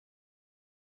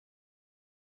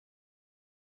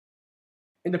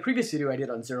In the previous video I did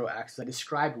on ZeroAccess, I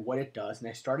described what it does, and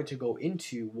I started to go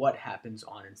into what happens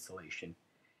on installation.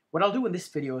 What I'll do in this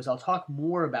video is I'll talk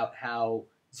more about how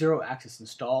ZeroAccess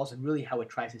installs and really how it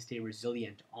tries to stay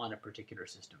resilient on a particular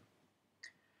system.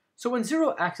 So when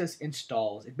ZeroAccess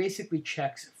installs, it basically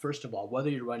checks, first of all,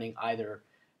 whether you're running either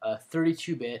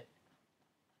 32-bit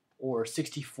or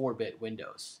 64-bit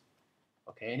Windows.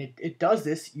 Okay, and it does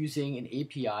this using an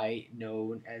API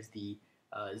known as the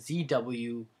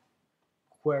ZW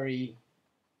Query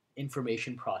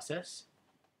Information Process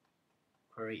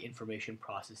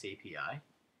API.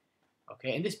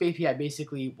 Okay, and this API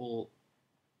basically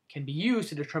can be used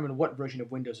to determine what version of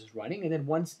Windows is running, and then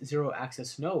once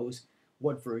ZeroAccess knows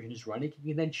what version is running,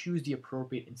 you can then choose the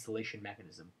appropriate installation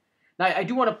mechanism. Now, I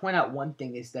do want to point out one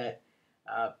thing is that,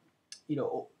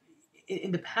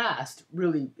 in the past,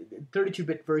 really,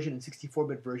 32-bit version and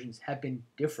 64-bit versions have been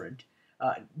different.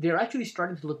 They're actually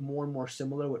starting to look more and more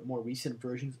similar with more recent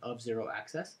versions of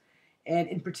ZeroAccess. And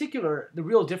in particular, the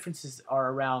real differences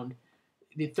are around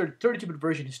the 32-bit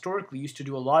version historically used to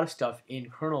do a lot of stuff in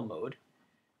kernel mode.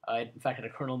 In fact, had a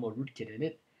kernel mode rootkit in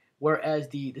it. Whereas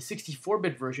the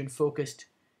 64-bit version focused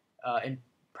and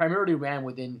primarily ran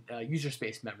within user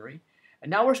space memory. And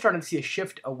now we're starting to see a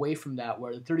shift away from that,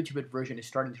 where the 32-bit version is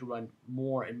starting to run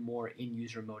more and more in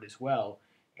user mode as well.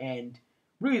 And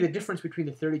really, the difference between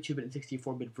the 32-bit and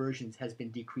 64-bit versions has been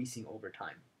decreasing over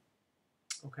time.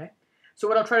 Okay, so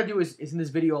what I'll try to do is in this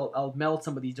video, I'll meld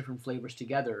some of these different flavors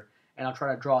together, and I'll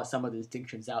try to draw some of the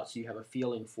distinctions out so you have a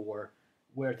feeling for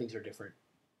where things are different.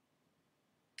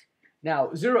 Now,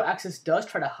 ZeroAccess does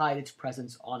try to hide its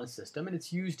presence on a system, and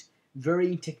it's used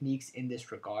varying techniques in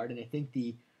this regard, and I think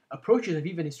the approaches have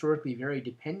even historically varied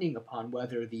depending upon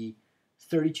whether the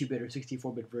 32-bit or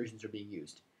 64-bit versions are being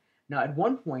used. Now, at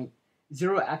one point,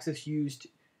 ZeroAccess used,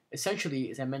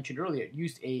 essentially, as I mentioned earlier, it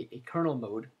used a kernel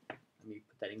mode, let me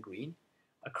put that in green,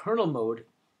 a kernel mode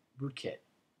rootkit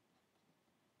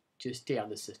to stay on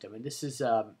the system. And this is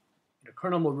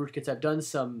kernel mode rootkits. I've done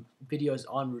some videos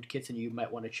on rootkits, and you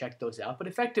might want to check those out. But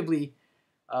effectively,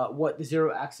 what the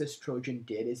ZeroAccess Trojan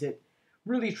did is it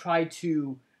really tried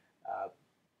to,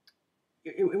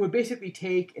 it would basically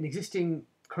take an existing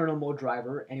kernel mode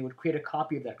driver, and it would create a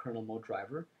copy of that kernel mode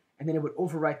driver, and then it would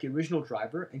overwrite the original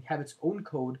driver and have its own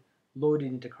code loaded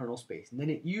into kernel space. And then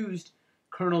it used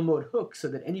kernel mode hooks so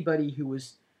that anybody who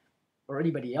was, or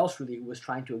anybody else really who was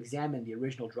trying to examine the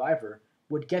original driver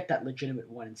would get that legitimate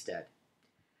one instead.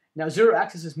 Now,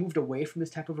 ZeroAccess has moved away from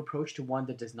this type of approach to one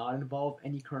that does not involve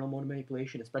any kernel mode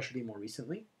manipulation, especially more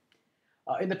recently.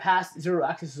 In the past,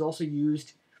 ZeroAccess has also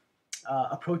used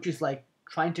approaches like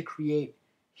trying to create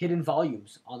hidden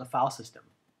volumes on the file system.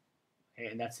 Okay,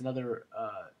 and that's another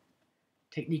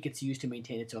technique it's used to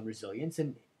maintain its own resilience.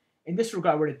 And in this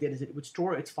regard, what it did is it would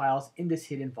store its files in this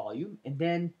hidden volume, and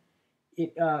then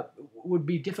it would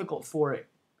be difficult for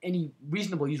any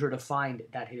reasonable user to find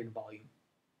that hidden volume.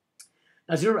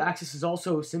 Now, ZeroAccess has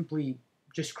also simply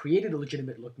just created a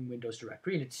legitimate-looking Windows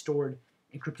directory, and it stored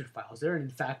encrypted files there. And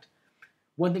in fact,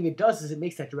 one thing it does is it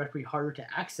makes that directory harder to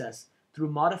access through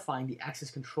modifying the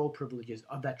access control privileges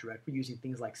of that directory using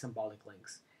things like symbolic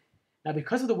links. Now,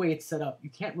 because of the way it's set up, you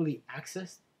can't really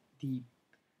access the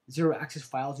ZeroAccess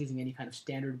files using any kind of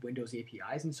standard Windows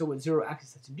APIs, and so what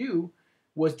ZeroAccess had to do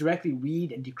was directly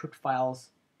read and decrypt files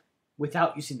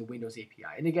without using the Windows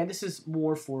API. And again, this is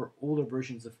more for older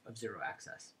versions of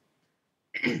ZeroAccess.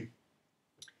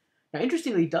 Now,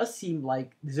 interestingly, it does seem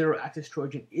like the ZeroAccess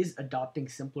Trojan is adopting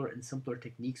simpler and simpler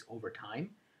techniques over time,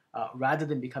 rather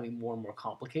than becoming more and more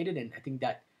complicated. And I think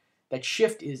that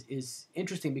shift is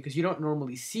interesting because you don't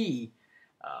normally see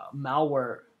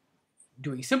malware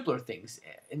doing simpler things.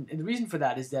 And the reason for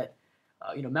that is that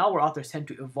malware authors tend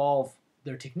to evolve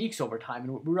their techniques over time,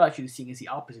 and what we're actually seeing is the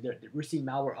opposite. We're seeing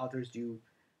malware authors do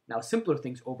now simpler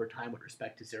things over time with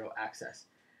respect to ZeroAccess.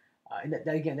 And that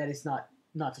again, that is not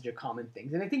such a common thing.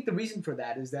 And I think the reason for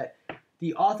that is that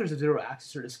the authors of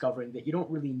ZeroAccess are discovering that you don't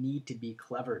really need to be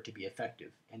clever to be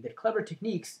effective, and that clever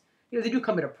techniques, they do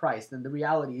come at a price. And the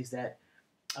reality is that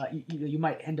you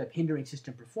might end up hindering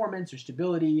system performance or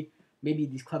stability. Maybe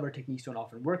these clever techniques don't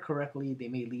often work correctly. They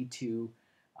may lead to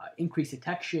increased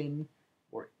detection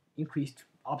or increased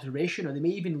observation, or they may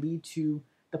even lead to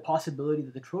the possibility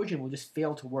that the Trojan will just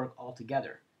fail to work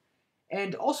altogether.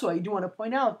 And also, I do want to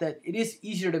point out that it is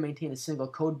easier to maintain a single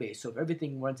code base. So if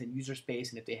everything runs in user space,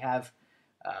 and if they have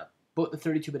both the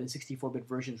 32-bit and 64-bit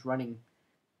versions running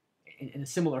in a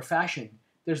similar fashion,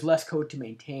 there's less code to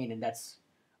maintain, and that's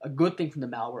a good thing from the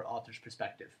malware author's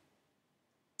perspective.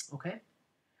 Okay?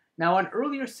 Now, on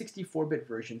earlier 64-bit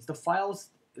versions, the files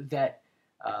that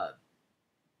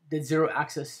that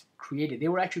ZeroAccess created, they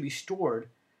were actually stored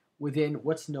within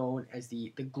what's known as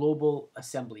the global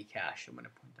assembly cache. I'm going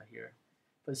to point that here.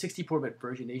 For the 64-bit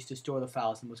version, they used to store the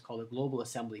files in what's called a global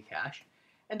assembly cache.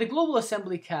 And the global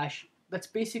assembly cache, that's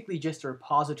basically just a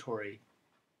repository.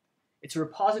 It's a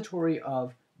repository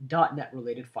of .NET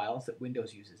related files that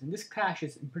Windows uses. And this cache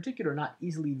is in particular not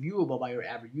easily viewable by your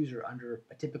average user under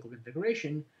a typical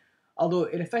configuration, although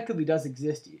it effectively does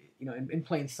exist, in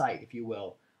plain sight, if you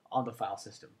will, on the file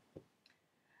system.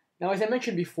 Now, as I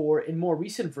mentioned before, in more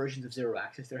recent versions of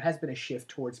ZeroAccess, there has been a shift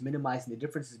towards minimizing the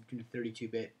differences between the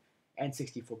 32-bit and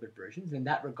 64-bit versions. In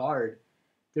that regard,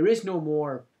 there is no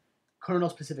more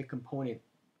kernel-specific component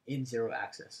in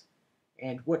ZeroAccess.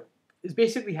 And what is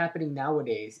basically happening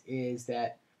nowadays is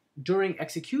that during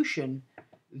execution,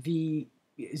 the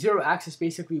ZeroAccess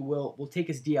basically will take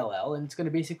its DLL, and it's going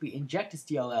to basically inject its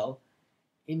DLL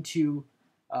into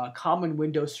common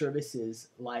Windows services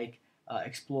like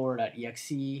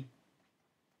Explorer.exe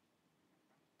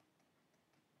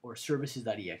or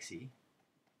services.exe. Okay,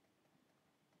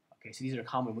 so these are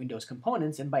common Windows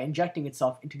components, and by injecting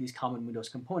itself into these common Windows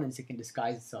components, it can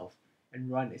disguise itself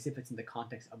and run as if it's in the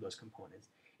context of those components.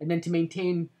 And then to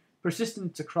maintain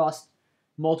persistence across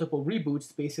multiple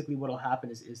reboots, basically what will happen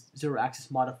is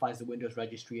ZeroAccess modifies the Windows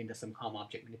registry into some COM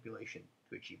object manipulation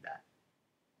to achieve that.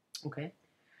 Okay.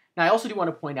 Now I also do want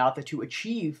to point out that to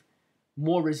achieve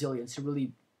more resilience, to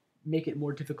really make it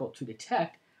more difficult to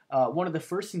detect, one of the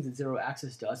first things that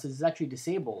ZeroAccess does is it actually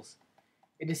disables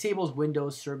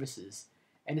Windows services,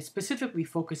 and it specifically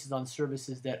focuses on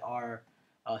services that are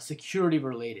security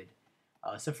related.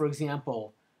 So for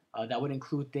example, that would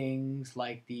include things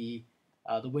like the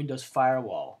Windows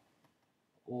Firewall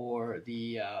or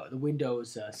the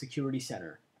Windows Security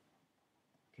Center,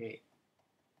 okay,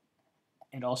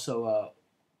 and also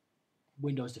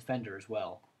Windows Defender as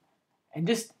well. And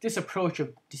this approach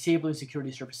of disabling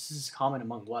security services is common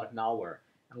among a lot of malware,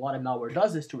 and a lot of malware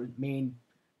does this to remain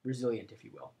resilient, if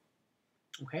you will.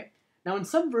 Okay. Now, in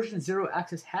some versions,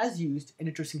 ZeroAccess has used an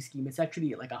interesting scheme. It's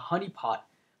actually like a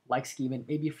honeypot-like scheme, and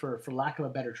maybe for lack of a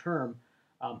better term,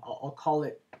 I'll call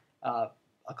it a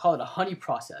honey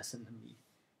process. And let me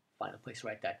find a place to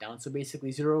write that down. So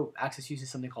basically, ZeroAccess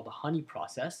uses something called a honey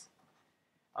process.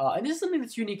 And this is something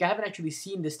that's unique. I haven't actually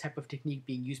seen this type of technique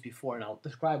being used before, and I'll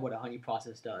describe what a honey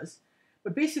process does.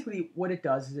 But basically, what it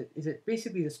does is it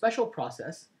basically is a special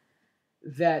process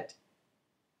that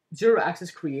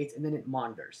ZeroAccess creates and then it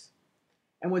monitors.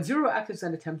 And what ZeroAccess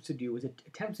then attempts to do is it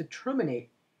attempts to terminate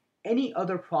any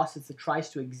other process that tries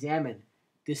to examine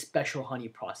this special honey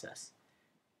process.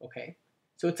 Okay?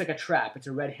 So it's like a trap, it's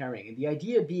a red herring. And the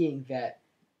idea being that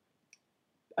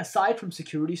aside from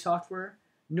security software,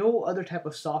 no other type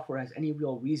of software has any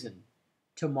real reason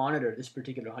to monitor this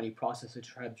particular honey process to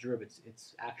try to observe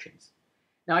its actions.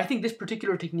 Now, I think this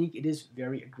particular technique, it is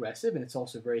very aggressive, and it's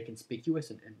also very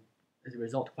conspicuous and as a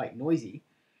result quite noisy.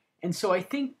 And so I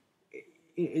think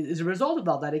as a result of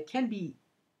all that, it can be,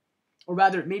 or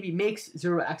rather it maybe makes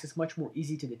ZeroAccess much more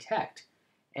easy to detect.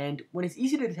 And when it's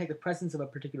easy to detect the presence of a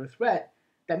particular threat,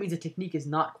 that means the technique is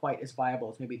not quite as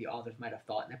viable as maybe the authors might have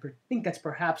thought. And I think that's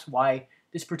perhaps why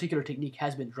this particular technique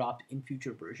has been dropped in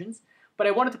future versions. But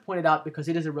I wanted to point it out because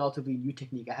it is a relatively new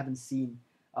technique. I haven't seen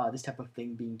this type of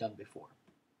thing being done before.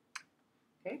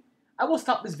 Okay, I will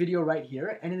stop this video right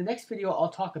here, and in the next video I'll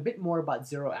talk a bit more about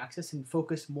ZeroAccess and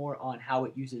focus more on how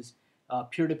it uses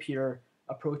peer-to-peer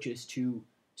approaches to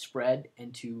spread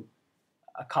and to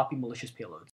copy malicious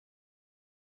payloads.